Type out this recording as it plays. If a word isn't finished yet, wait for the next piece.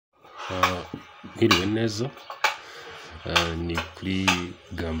Mwiriwe neza, ni kuri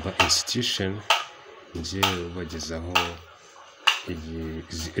Gamba Institution nje bagezaho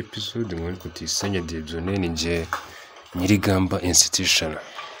izi episode muri kutisanya Diebzone nje nyiri Gamba Institution.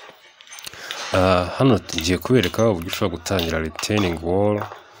 Hano tugiye kubereka uburyo ushobora gutangira retaining wall,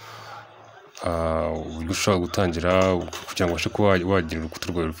 uburyo ushobora gutangira kugira ngo ubashe kuba wagira urukuta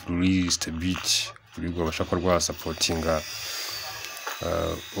rwawe ruri stability, uburyo rwabasha kuba rwasupportinga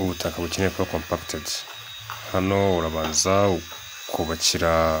ubutaka bukeneye kuba compacted. Hano urabanza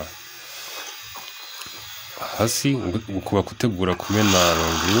ukubakira hasi, ukubaka utegura kumena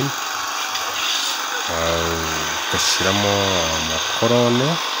rongine, ugashyiramo amakorone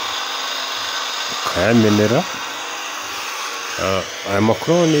ukayamenera. Aya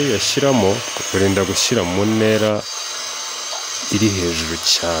makorone yashyiramo urinda gushyira mu ntera iri hejuru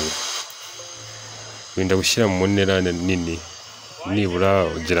cyane, urinda gushyira mu ntera nini, nibura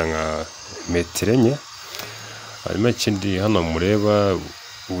ugira nka metero enye. Hanyuma ikindi hano mureba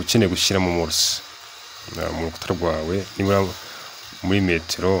uba ukeneye gushyiramo morse mu rukuta rwawe, nibura muri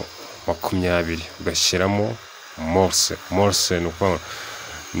metero 20 ugashyiramo morse. Morse ni ukuvuga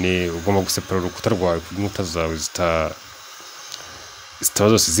ni ugomba gusepara urukuta rwawe ku nkuta zawe zitaba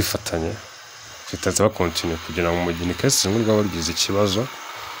zose zifatanye, zitazaba continue, kugira ngo mu gihe kese rwaba rugize ikibazo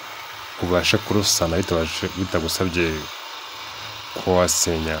ubashe kurusana bitagusabye ko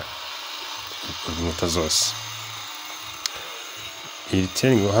wasenya inkuta zose. Iri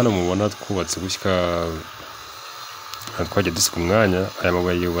tengo hano mubona twubatse gushyika twagiye dusiga umwanya. Aya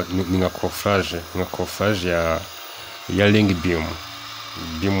mabuye ni nka coffrage ya ring beam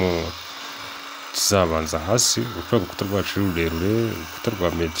tuzabanza hasi. Urukuta rw'urukuta rwacu rurerure, urukuta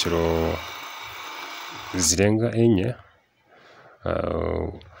rwa metero zirenga enye,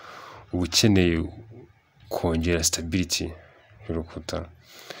 uba ukeneye kongera stability y'urukuta.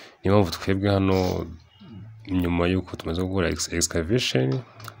 Niyo mpamvu twebwe hano nyuma y'uko tumaze gukora excavation,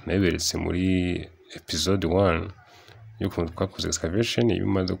 nabiberetse muri episode 1 y'uko twakoze excavation. Iyo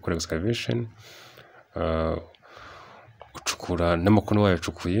umaze gukora excavation, ucukura n'amakorone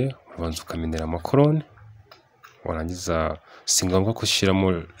wayacukuye, ubanza ukamenera amakorone, warangiza si ngombwa ko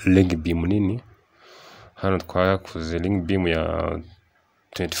ushyiramo ring beam nini. Hano twakoze ring beam ya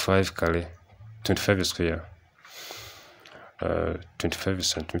 25 square, 25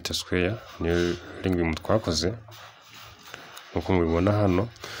 cm square niyo ring beam twakoze nkuko mubibona hano.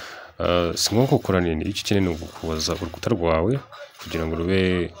 Si ngombwa gukora nini, icyo ukeneye ni ukukubaza urukuta rwawe kugira ngo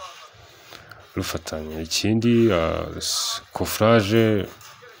rube rufatanye. Ikindi coffrage,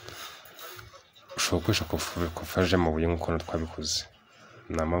 ushobora gukoresha coffrage y'amabuye nk'uko twabikoze.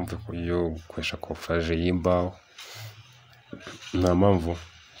 Nta mpamvu yo gukoresha coffrage y'imbaho, nta mpamvu,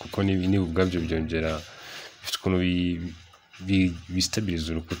 kuko niba ubwabyo byongera bifite ukuntu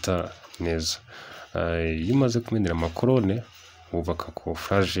bistabiliza urukuta neza. Iyo umaze kumenera amakorone wubaka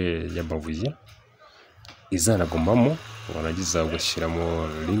coffrage y'amabuye izanagumamo, warangiza ugashyiramo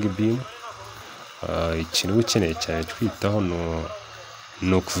ring beam. Ikintu ukeneye cyane twitaho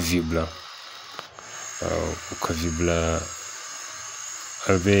no kuvibra, ukavibra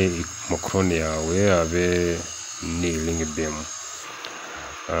abe amakorone yawe abe ni ring beam.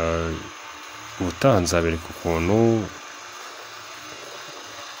 Ubutaha nzabereka ukuntu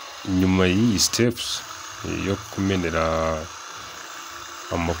nyuma y'iyi steps yo kumenera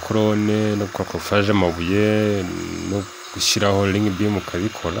amakorone no gukora coffrage y'amabuye no gushyiraho ring beam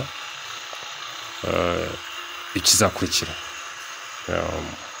ukabikora, ikizakurikira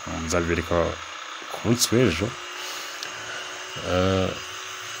nzabereka ku munsi w'ejo.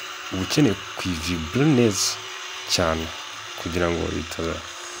 Uba ukeneye kwivibra neza cyane kugira ngo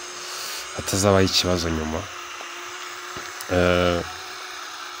hatazabaho ikibazo nyuma.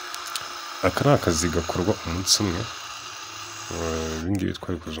 Aka ni akazi gakorwa umunsi umwe, ibindi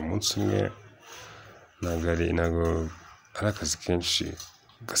twabikoze umunsi umwe. Ntabwo ari akazi kenshi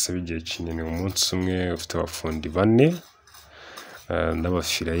gasaba igihe kinini. Umunsi umwe ufite abafundi 4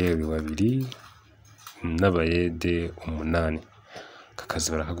 n'abafirayeri 2 n'abayede 8. Aka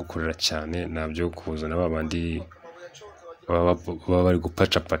kazi barakagukorera cyane, ntabyo kuzana babandi baba bari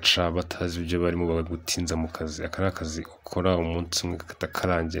gupacapaca batazi ibyo barimo bagutinza mu kazi. Aka ni akazi ukora umunsi umwe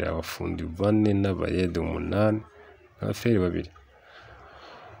katakarangira. Abafundi 4 n'abayede 8 n'abafirayeri 2.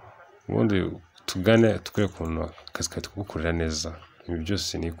 Ubundi tugane tukore ukuntu akazi kawe tugukorera neza. Ibi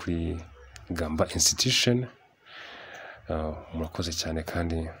byose ni kuri Gamba Institution. Murakoze cyane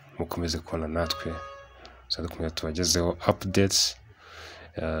kandi mukomeze kubana natwe, tuzakomeza tubagezeho updates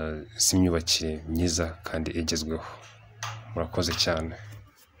z'imyubakire myiza kandi igezweho. Murakoze cyane.